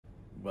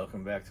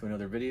Welcome back to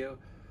another video.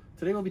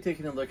 Today we'll be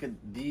taking a look at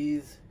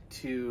these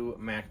two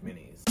Mac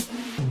Minis.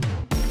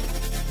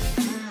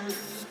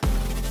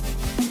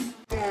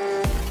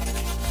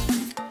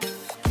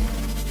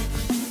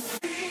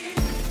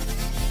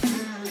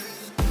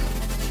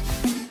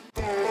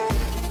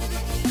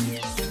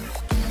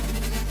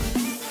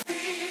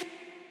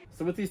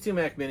 So with these two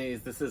Mac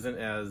Minis, this isn't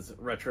as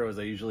retro as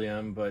I usually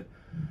am, but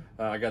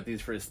I got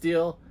these for a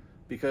steal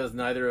because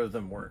neither of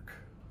them work.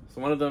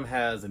 So one of them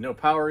has a no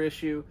power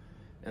issue,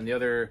 and the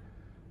other,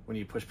 when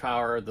you push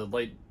power, the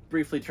light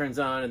briefly turns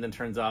on and then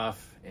turns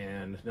off,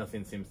 and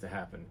nothing seems to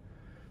happen.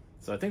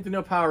 So I think the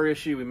no power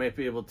issue we might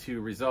be able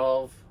to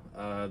resolve.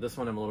 This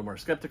one I'm a little more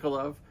skeptical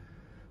of,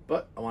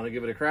 but I want to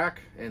give it a crack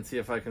and see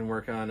if I can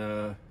work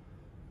on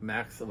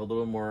Macs of a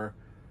little more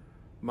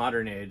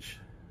modern age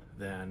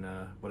than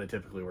what I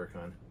typically work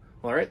on.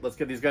 All right, let's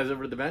get these guys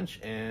over to the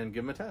bench and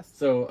give them a test.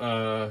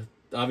 So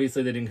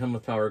obviously they didn't come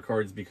with power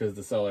cords because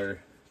the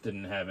seller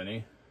didn't have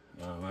any.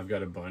 I've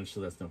got a bunch, so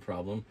that's no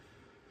problem.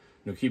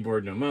 No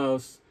keyboard, no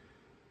mouse,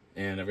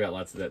 and I've got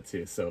lots of that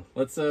too. So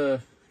let's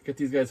get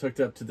these guys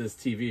hooked up to this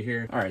TV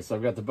here. All right, so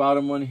I've got the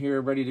bottom one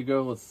here ready to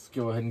go. Let's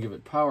go ahead and give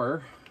it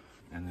power,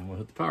 and then we'll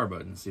hit the power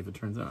button and see if it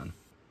turns on.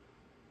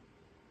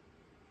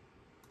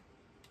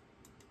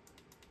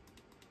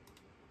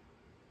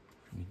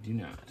 We do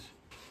not.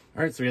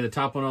 All right, so we have the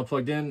top one all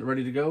plugged in,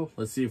 ready to go.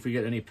 Let's see if we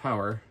get any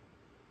power.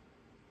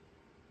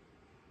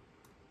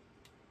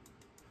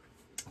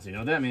 So you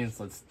know what that means.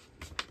 Let's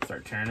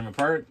start tearing them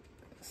apart.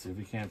 See if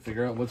we can't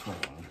figure out what's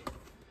wrong.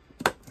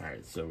 All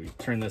right, so we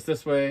turn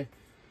this way.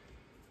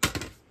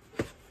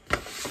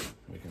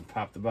 We can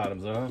pop the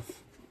bottoms off.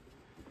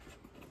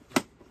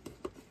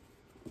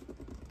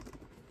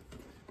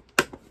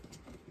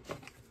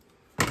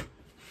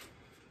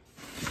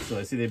 So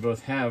I see they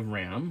both have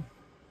RAM,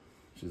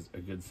 which is a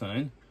good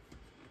sign.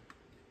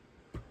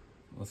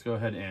 Let's go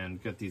ahead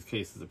and get these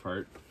cases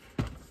apart.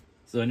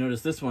 So I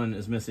noticed this one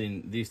is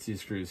missing these two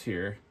screws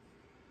here.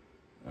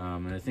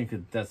 And I think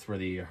that's where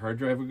the hard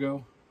drive would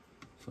go.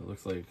 So it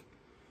looks like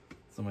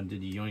someone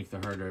did yoink the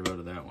hard drive out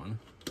of that one.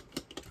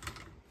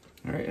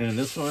 All right, and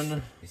this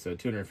one, so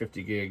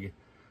 250 gig,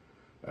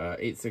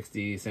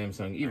 860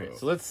 Samsung Evo. Right,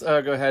 so let's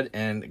go ahead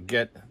and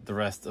get the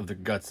rest of the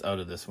guts out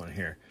of this one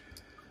here.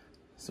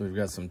 So we've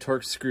got some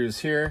Torx screws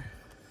here.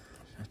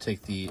 I'll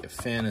take the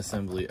fan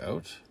assembly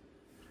out.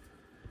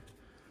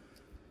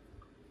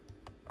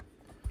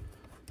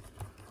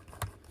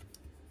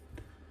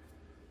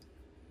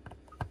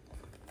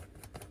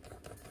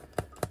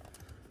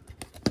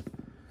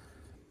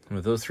 And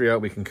with those three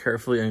out, we can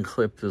carefully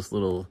unclip this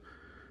little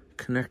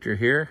connector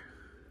here.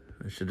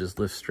 It should just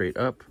lift straight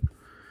up.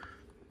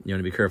 You want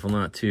to be careful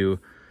not to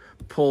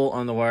pull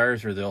on the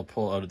wires or they'll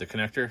pull out of the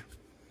connector.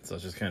 So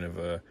it's just kind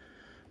of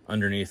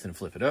underneath and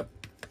flip it up.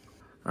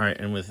 All right,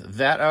 and with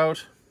that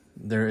out,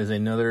 there is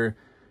another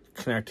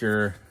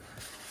connector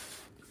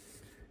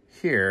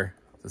here.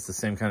 That's the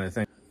same kind of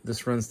thing.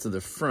 This runs to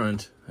the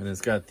front and it's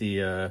got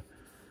the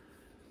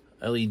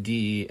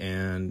LED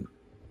and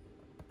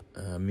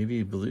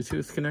maybe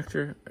Bluetooth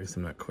connector. I guess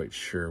I'm not quite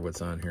sure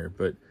what's on here,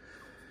 but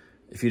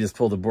if you just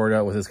pull the board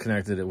out with this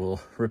connected, it will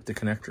rip the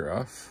connector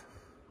off,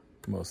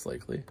 most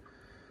likely.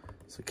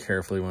 So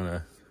carefully want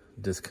to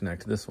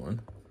disconnect this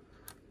one.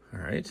 All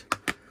right.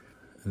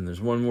 And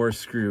there's one more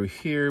screw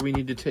here we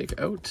need to take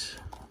out.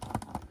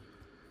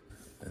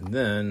 And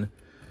then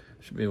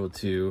should be able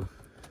to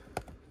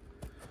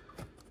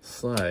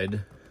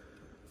slide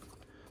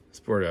this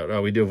board out.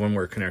 Oh, we do have one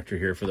more connector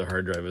here for the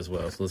hard drive as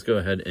well. So let's go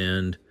ahead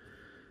and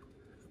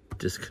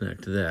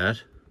disconnect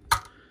that.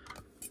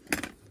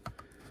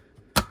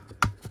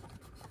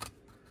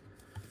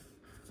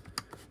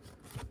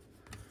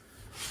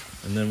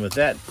 And then with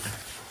that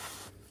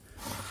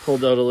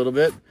pulled out a little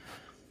bit,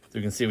 so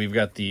you can see we've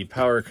got the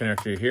power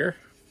connector here.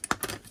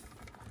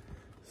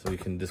 So we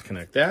can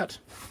disconnect that.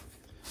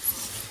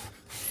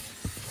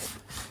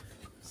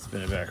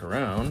 Spin it back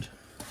around.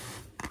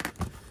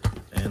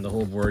 And the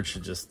whole board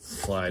should just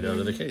slide out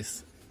of the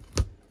case.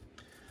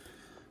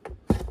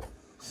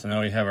 So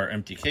now we have our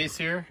empty case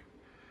here.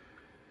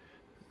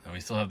 And we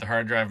still have the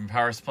hard drive and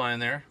power supply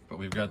in there, but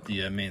we've got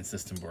the main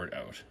system board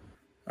out.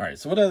 All right,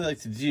 so what I'd like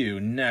to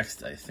do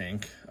next, I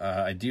think,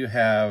 I do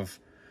have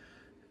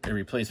a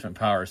replacement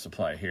power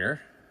supply here.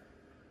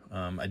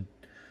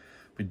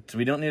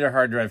 We don't need a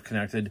hard drive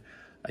connected.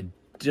 I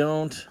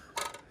don't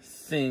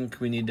think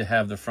we need to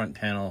have the front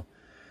panel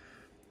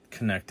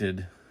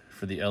connected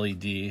for the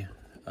LED.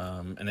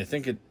 And I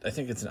think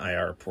it's an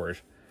IR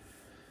port.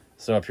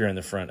 So up here in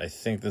the front, I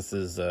think this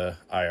is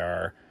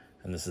IR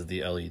and this is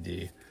the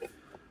LED.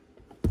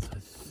 So I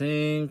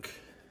think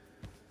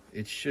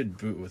it should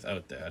boot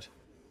without that.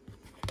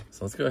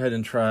 So let's go ahead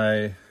and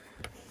try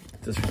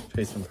this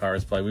replacement power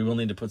supply. We will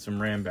need to put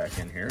some RAM back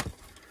in here,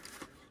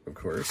 of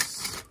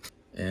course.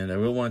 And I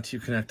will want to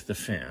connect the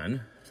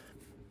fan.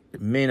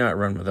 It may not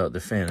run without the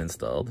fan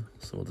installed,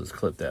 so we'll just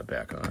clip that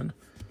back on.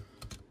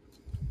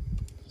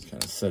 Just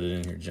kind of set it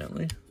in here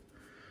gently.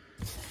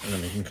 And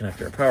then we can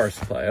connect our power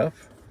supply up.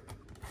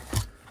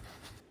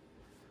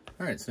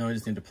 All right, so now we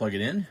just need to plug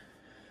it in.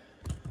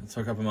 Let's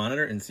hook up a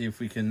monitor and see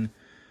if we can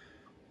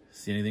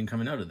see anything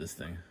coming out of this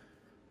thing.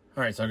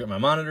 All right, so I've got my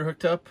monitor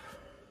hooked up.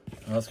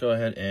 Now let's go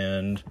ahead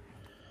and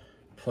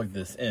plug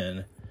this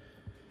in.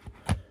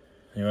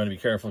 You want to be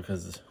careful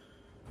because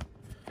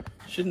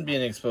shouldn't be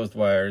any exposed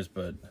wires,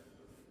 but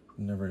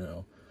you never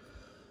know.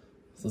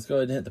 So let's go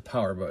ahead and hit the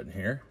power button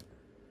here.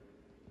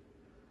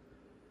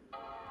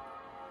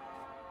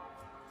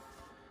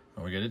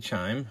 Oh, we get a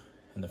chime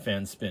and the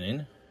fan's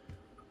spinning.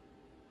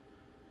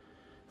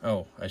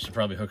 Oh, I should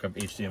probably hook up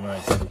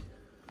HDMI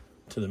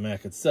to the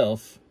Mac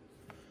itself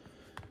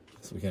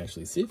so we can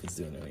actually see if it's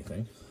doing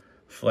anything.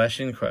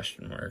 Flashing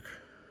question mark.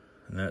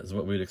 And that is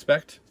what we'd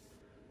expect.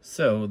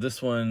 So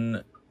this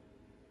one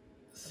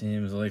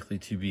seems likely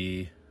to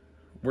be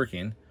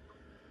working.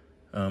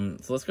 So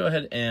let's go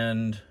ahead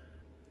and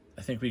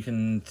I think we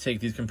can take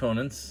these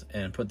components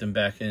and put them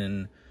back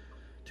in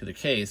to the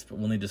case, but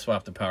we'll need to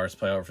swap the power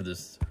supply out for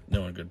this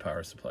known good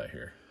power supply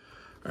here.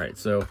 All right,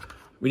 so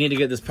we need to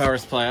get this power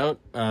supply out.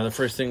 The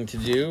first thing to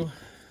do,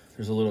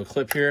 there's a little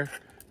clip here.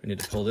 We need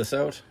to pull this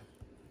out.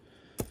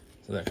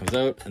 So that comes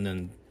out, and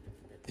then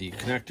the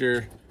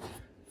connector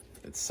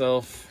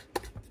itself,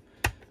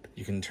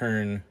 you can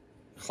turn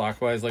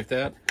clockwise like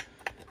that.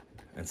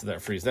 And so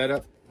that frees that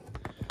up.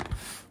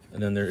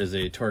 And then there is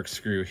a Torx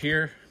screw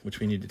here, which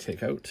we need to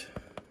take out.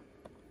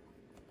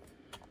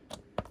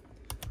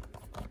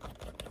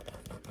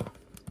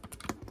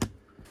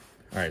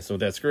 All right, so with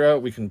that screw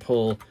out, we can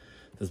pull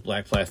this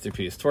black plastic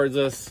piece towards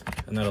us,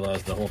 and that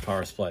allows the whole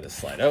power supply to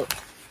slide out.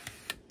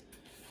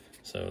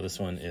 So this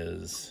one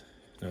is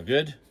no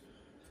good.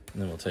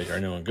 And then we'll take our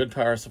known good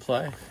power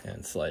supply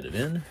and slide it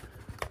in.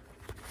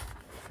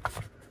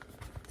 I'm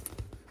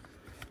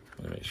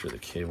gonna make sure the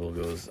cable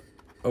goes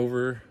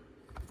over.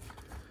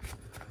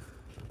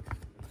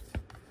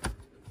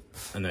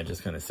 And that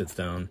just kind of sits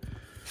down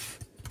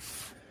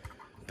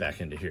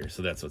back into here.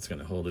 So that's what's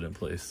gonna hold it in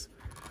place.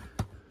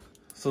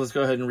 So let's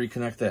go ahead and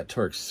reconnect that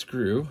Torx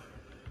screw.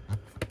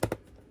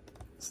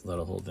 So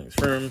that'll hold things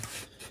firm.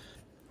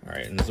 All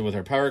right, and so with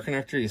our power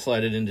connector, you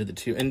slide it into the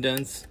two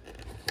indents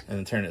and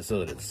then turn it so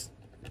that it's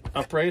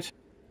upright,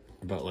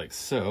 about like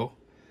so.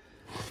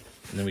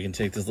 And then we can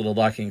take this little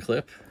locking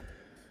clip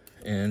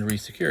and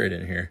re-secure it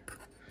in here.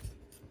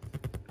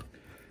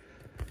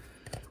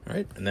 All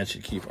right, and that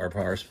should keep our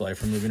power supply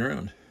from moving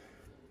around.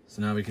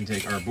 So now we can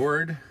take our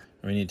board.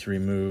 We need to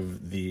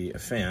remove the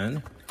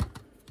fan.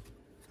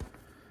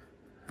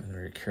 And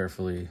very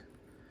carefully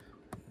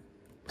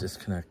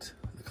disconnect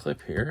the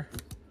clip here.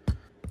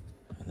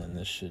 And then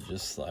this should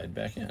just slide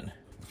back in.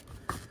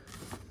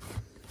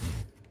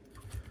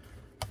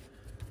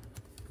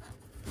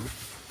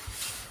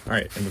 All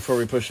right, and before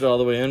we push it all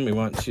the way in, we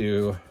want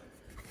to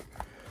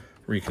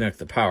reconnect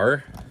the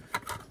power.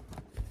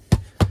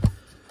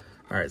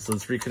 All right, so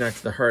let's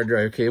reconnect the hard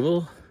drive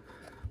cable.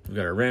 We've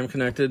got our RAM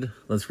connected.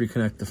 Let's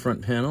reconnect the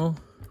front panel.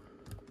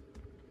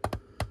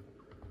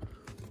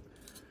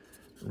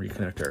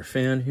 Reconnect our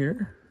fan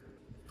here.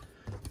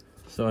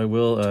 So I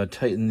will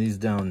tighten these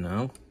down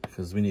now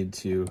because we need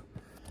to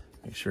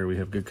make sure we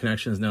have good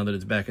connections now that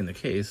it's back in the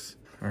case.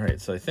 All right,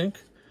 so I think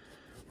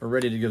we're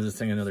ready to give this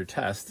thing another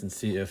test and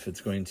see if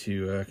it's going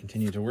to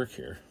continue to work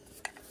here.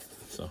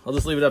 So I'll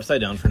just leave it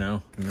upside down for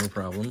now, no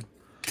problem.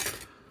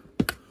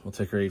 We'll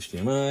take our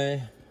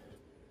HDMI.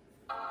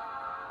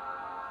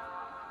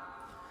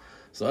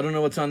 So I don't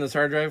know what's on this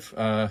hard drive.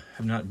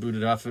 I've not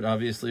booted off it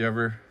obviously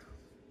ever,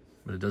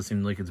 but it does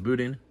seem like it's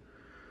booting.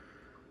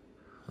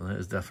 Well, that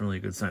is definitely a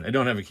good sign. I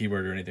don't have a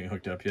keyboard or anything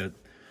hooked up yet,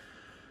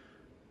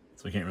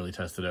 so we can't really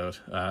test it out.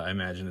 I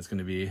imagine it's going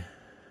to be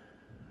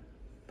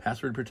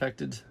password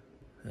protected.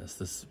 Yes,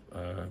 this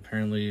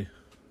apparently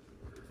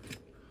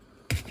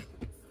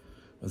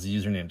was a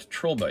user named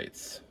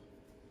Trollbytes.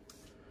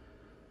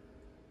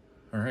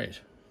 All right,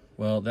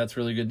 well, that's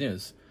really good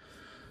news.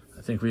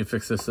 I think we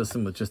fixed this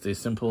system with just a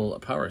simple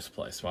power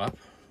supply swap.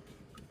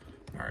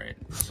 All right,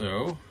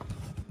 so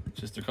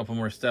just a couple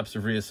more steps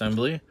of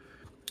reassembly.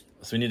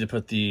 So we need to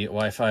put the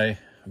Wi-Fi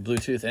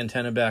Bluetooth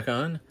antenna back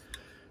on,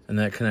 and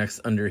that connects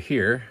under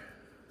here.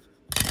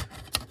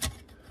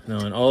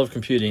 Now, in all of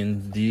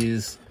computing,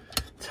 these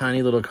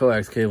tiny little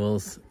coax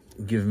cables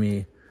give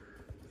me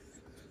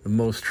the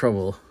most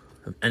trouble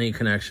of any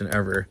connection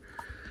ever.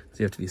 So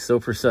you have to be so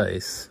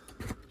precise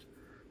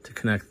to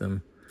connect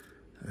them.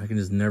 I can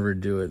just never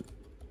do it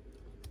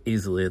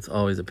easily. It's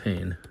always a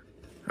pain.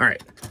 All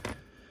right,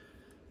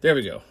 there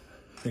we go.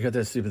 We got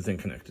that stupid thing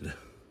connected.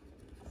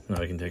 Now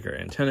we can take our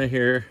antenna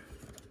here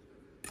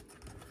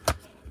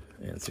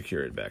and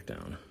secure it back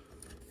down.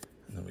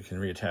 And then we can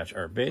reattach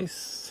our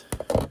base.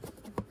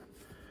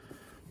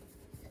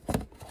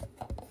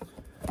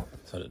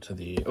 Set it to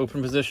the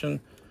open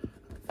position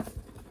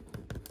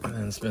and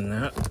then spin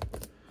that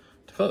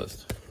to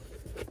closed.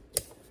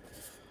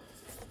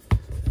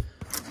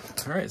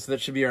 All right, so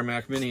that should be our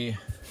Mac Mini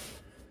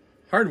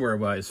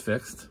hardware-wise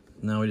fixed.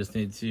 Now we just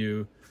need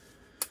to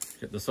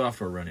get the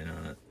software running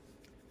on it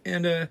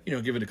and, you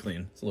know, give it a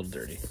clean. It's a little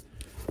dirty.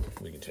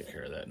 We can take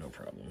care of that, no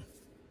problem.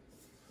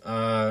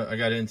 I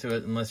got into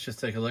it, and let's just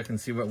take a look and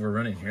see what we're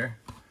running here.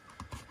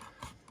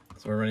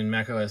 So we're running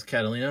macOS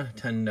Catalina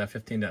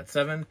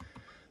 10.15.7.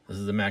 This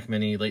is a Mac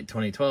Mini late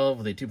 2012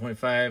 with a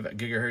 2.5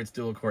 gigahertz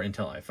dual-core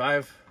Intel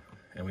i5,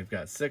 and we've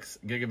got 6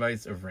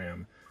 gigabytes of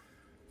RAM.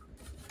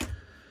 All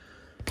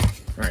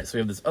right, so we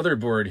have this other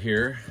board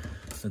here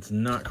that's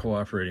not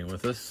cooperating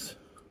with us.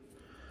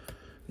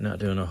 Not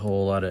doing a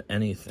whole lot of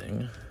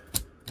anything.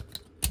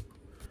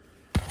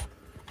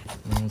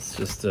 Let's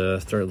just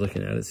start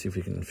looking at it, see if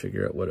we can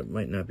figure out what it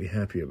might not be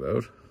happy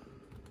about.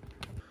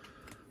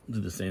 We'll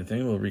do the same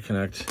thing. We'll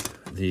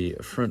reconnect the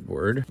front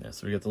board. Yeah,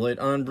 so we get the light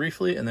on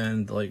briefly, and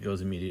then the light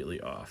goes immediately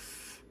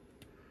off.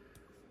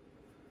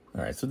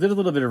 All right, so did a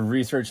little bit of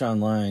research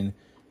online,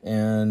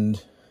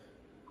 and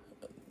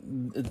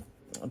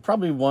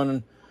probably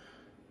one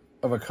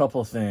of a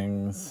couple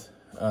things.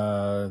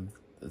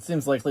 It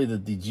seems likely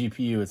that the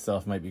GPU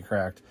itself might be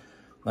cracked.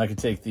 I could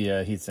take the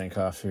heatsink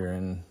off here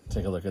and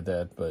take a look at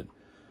that, but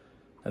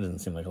that doesn't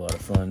seem like a lot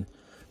of fun.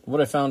 What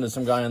I found is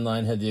some guy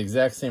online had the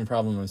exact same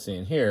problem I'm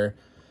seeing here,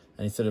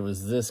 and he said it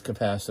was this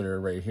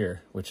capacitor right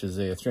here, which is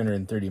a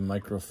 330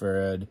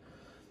 microfarad.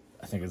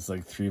 I think it's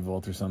like 3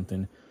 volt or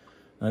something.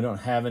 And I don't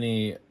have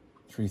any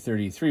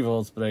 333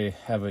 volts, but I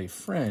have a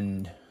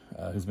friend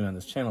who's been on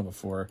this channel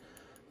before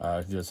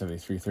who does have a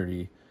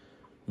 330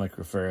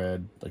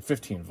 microfarad, like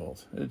 15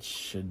 volt. It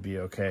should be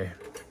okay.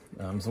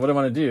 So what I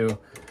want to do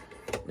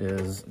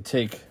is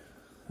take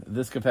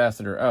this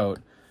capacitor out,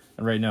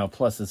 and right now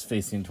plus is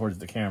facing towards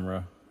the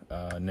camera,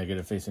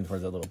 negative facing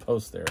towards that little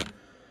post there.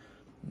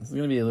 This is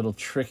going to be a little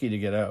tricky to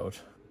get out.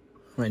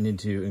 Might need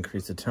to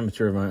increase the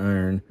temperature of my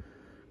iron.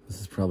 This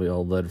is probably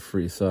all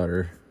lead-free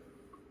solder.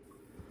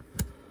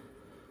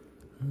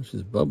 Oh,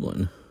 she's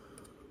bubbling.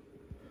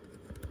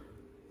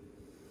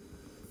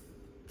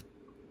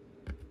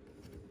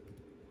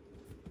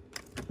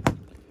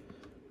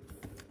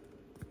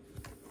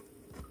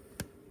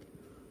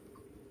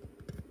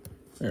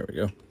 There we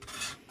go.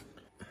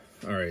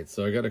 All right,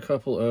 so I got a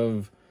couple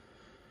of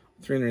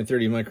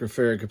 330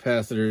 microfarad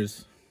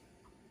capacitors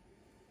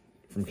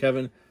from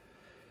Kevin.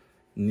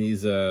 And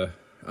these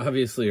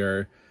obviously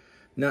are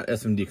not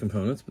SMD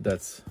components, but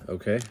that's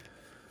okay.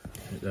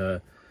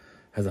 It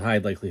has a high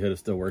likelihood of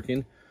still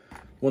working.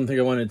 One thing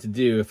I wanted to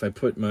do, if I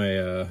put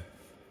my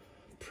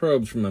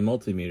probes from my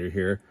multimeter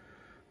here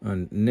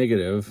on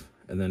negative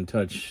and then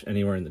touch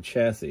anywhere in the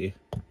chassis,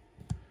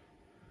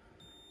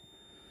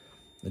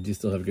 I do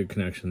still have a good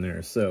connection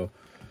there. So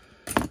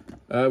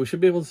we should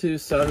be able to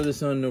solder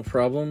this on no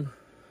problem.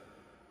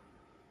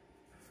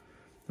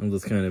 I'll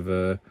just kind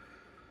of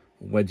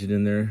wedge it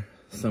in there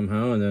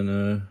somehow and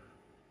then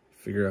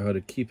figure out how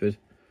to keep it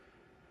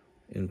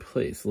in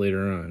place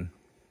later on.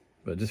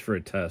 But just for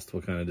a test,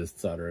 we'll kind of just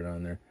solder it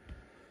on there.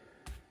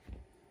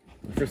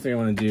 The first thing I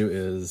want to do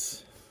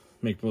is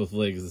make both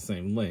legs the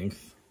same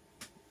length.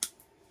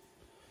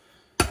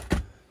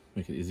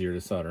 Make it easier to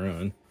solder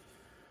on.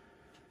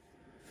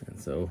 And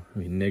so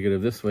we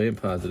negative this way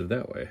and positive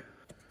that way.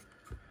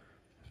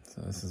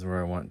 So this is where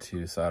I want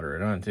to solder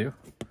it onto.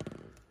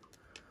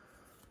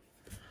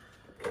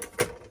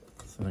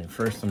 So I think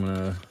first I'm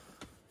gonna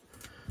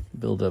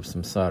build up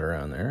some solder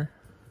on there.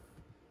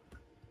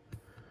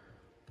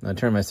 And I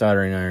turn my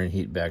soldering iron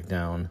heat back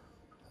down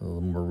a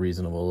little more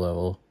reasonable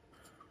level.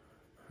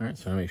 All right,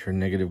 so I make sure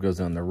negative goes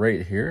on the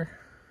right here.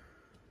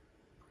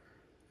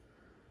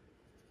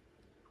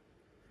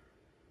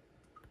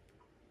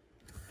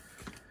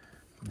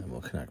 And then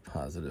we'll connect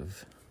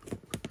positive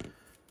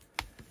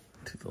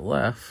to the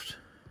left.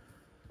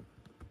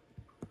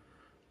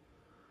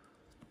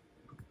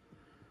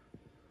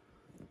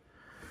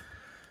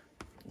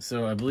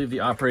 So I believe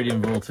the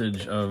operating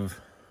voltage of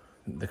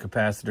the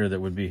capacitor that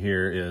would be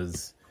here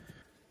is,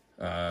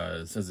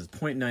 it says it's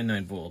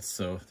 0.99 volts.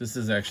 So this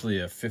is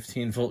actually a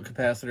 15 volt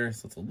capacitor,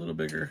 so it's a little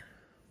bigger.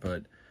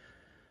 But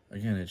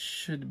again, it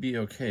should be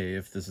okay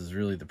if this is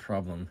really the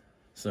problem.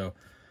 So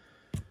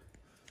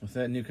with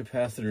that new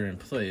capacitor in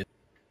place,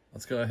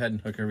 let's go ahead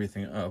and hook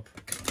everything up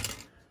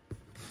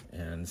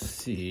and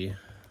see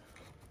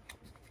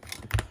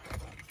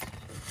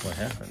what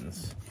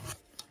happens.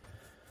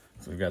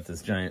 So we've got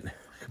this giant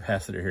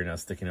capacitor here now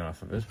sticking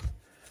off of it.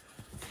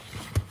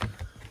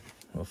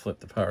 We'll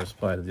flip the power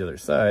supply to the other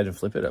side and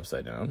flip it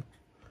upside down.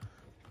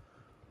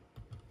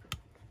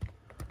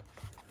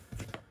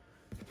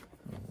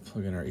 We'll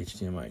plug in our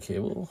HDMI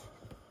cable.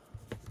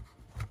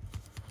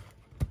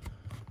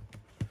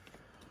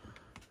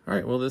 All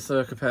right, well, this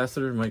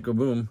capacitor might go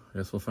boom. I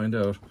guess we'll find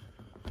out.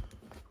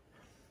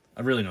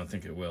 I really don't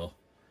think it will.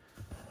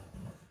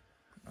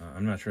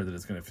 I'm not sure that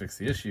it's going to fix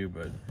the issue,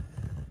 but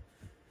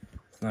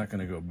it's not going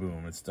to go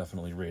boom. It's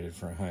definitely rated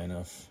for high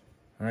enough.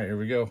 All right, here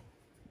we go.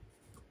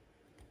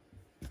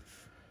 All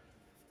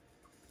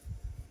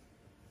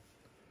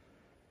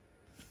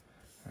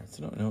right,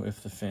 so I don't know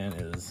if the fan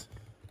is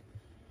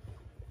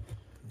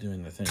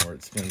doing the thing where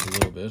it spins a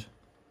little bit.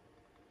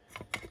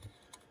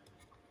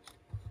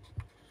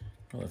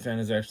 Well, the fan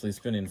is actually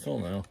spinning full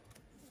now.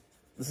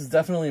 This has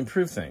definitely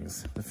improved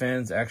things. The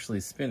fan's actually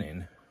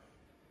spinning.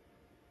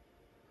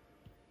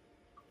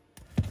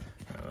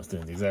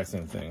 doing the exact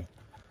same thing.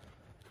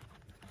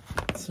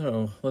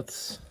 So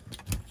let's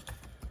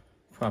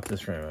pop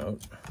this RAM out,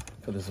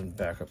 put this one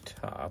back up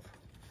top,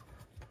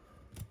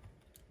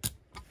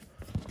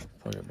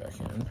 plug it back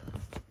in.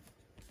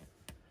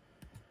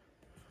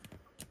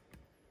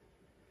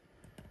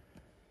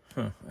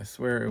 Huh, I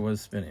swear it was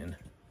spinning,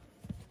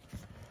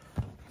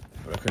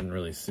 but I couldn't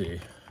really see.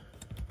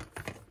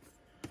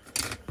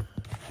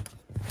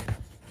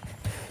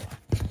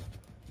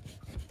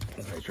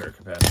 Make sure our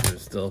capacitor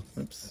is still,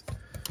 oops,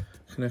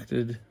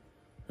 connected.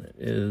 It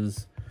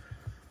is.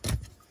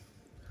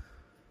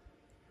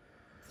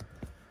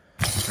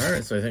 All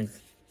right, so I think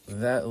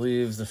that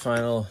leaves the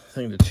final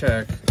thing to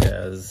check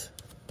as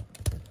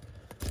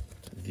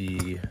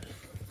the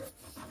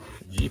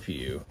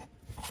GPU.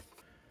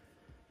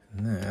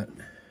 And that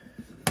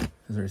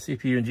is our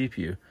CPU and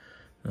GPU.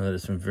 Now that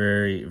is some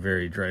very,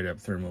 very dried up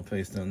thermal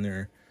paste on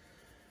there.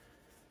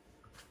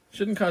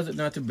 Shouldn't cause it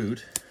not to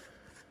boot.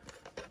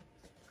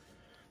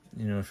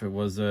 You know, if it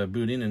was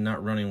booting and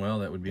not running well,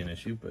 that would be an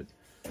issue, but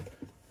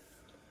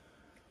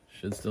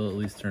should still at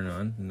least turn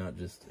on and not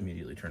just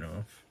immediately turn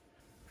off.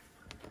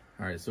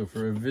 All right, so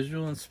for a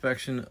visual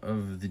inspection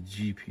of the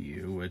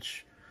GPU,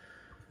 which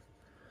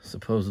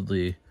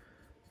supposedly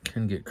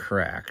can get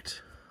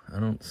cracked, I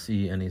don't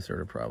see any sort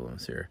of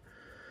problems here.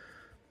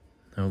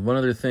 Now, one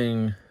other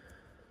thing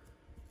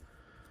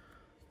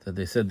that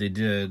they said they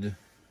did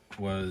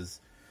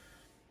was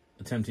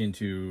attempting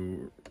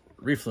to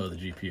reflow the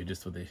GPU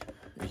just with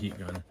a heat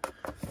gun.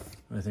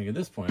 I think at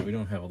this point we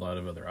don't have a lot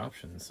of other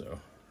options, so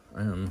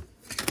I am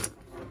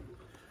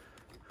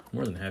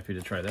more than happy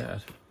to try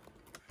that.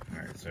 All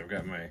right, so I've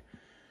got my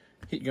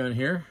heat gun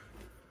here.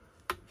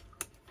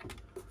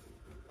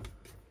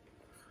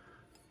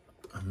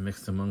 I'm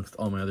mixed amongst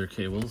all my other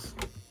cables.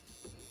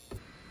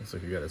 Looks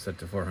like we got it set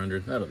to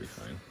 400. That'll be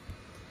fine.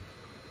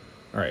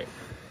 All right,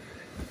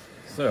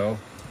 so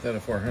at a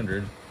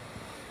 400,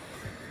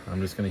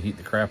 I'm just gonna heat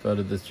the crap out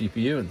of this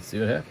GPU and see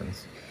what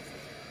happens.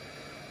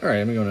 All right,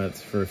 I've been going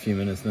nuts for a few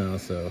minutes now,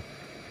 so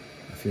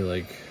I feel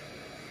like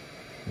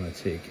I'm gonna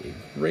take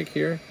a break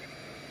here,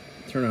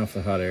 turn off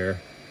the hot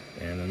air,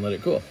 and then let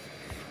it cool.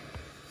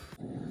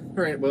 All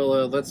right,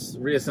 well, let's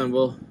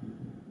reassemble.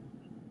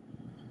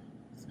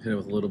 Let's hit it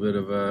with a little bit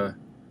of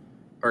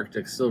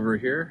Arctic Silver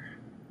here.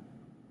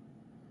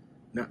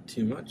 Not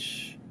too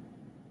much,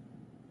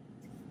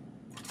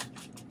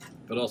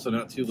 but also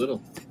not too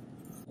little.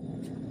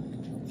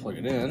 Plug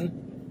it in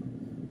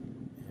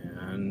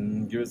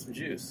and give it some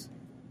juice.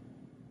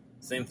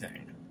 Same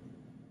thing.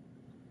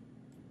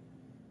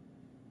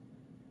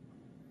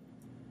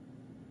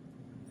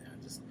 Yeah,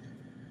 just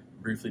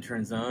briefly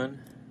turns on.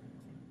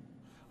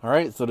 All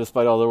right, so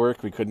despite all the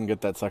work, we couldn't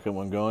get that second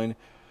one going,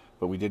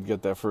 but we did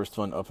get that first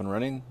one up and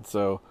running.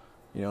 So,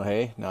 you know,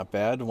 hey, not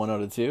bad, 1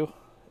 out of 2.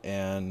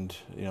 And,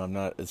 you know, I'm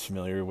not as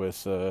familiar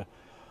with a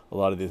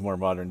lot of these more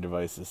modern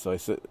devices, so I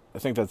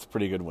think that's a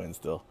pretty good win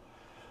still.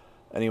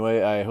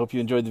 Anyway, I hope you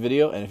enjoyed the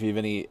video, and if you have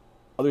any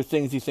other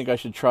things you think I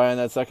should try on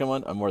that second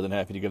one, I'm more than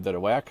happy to give that a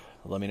whack.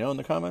 Let me know in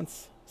the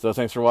comments. So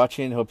thanks for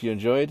watching, hope you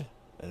enjoyed,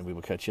 and we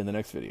will catch you in the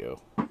next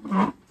video.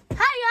 Hi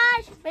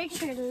guys, make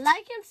sure to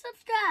like and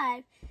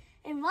subscribe,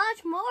 and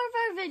watch more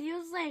of our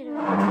videos later.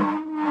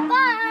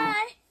 Bye!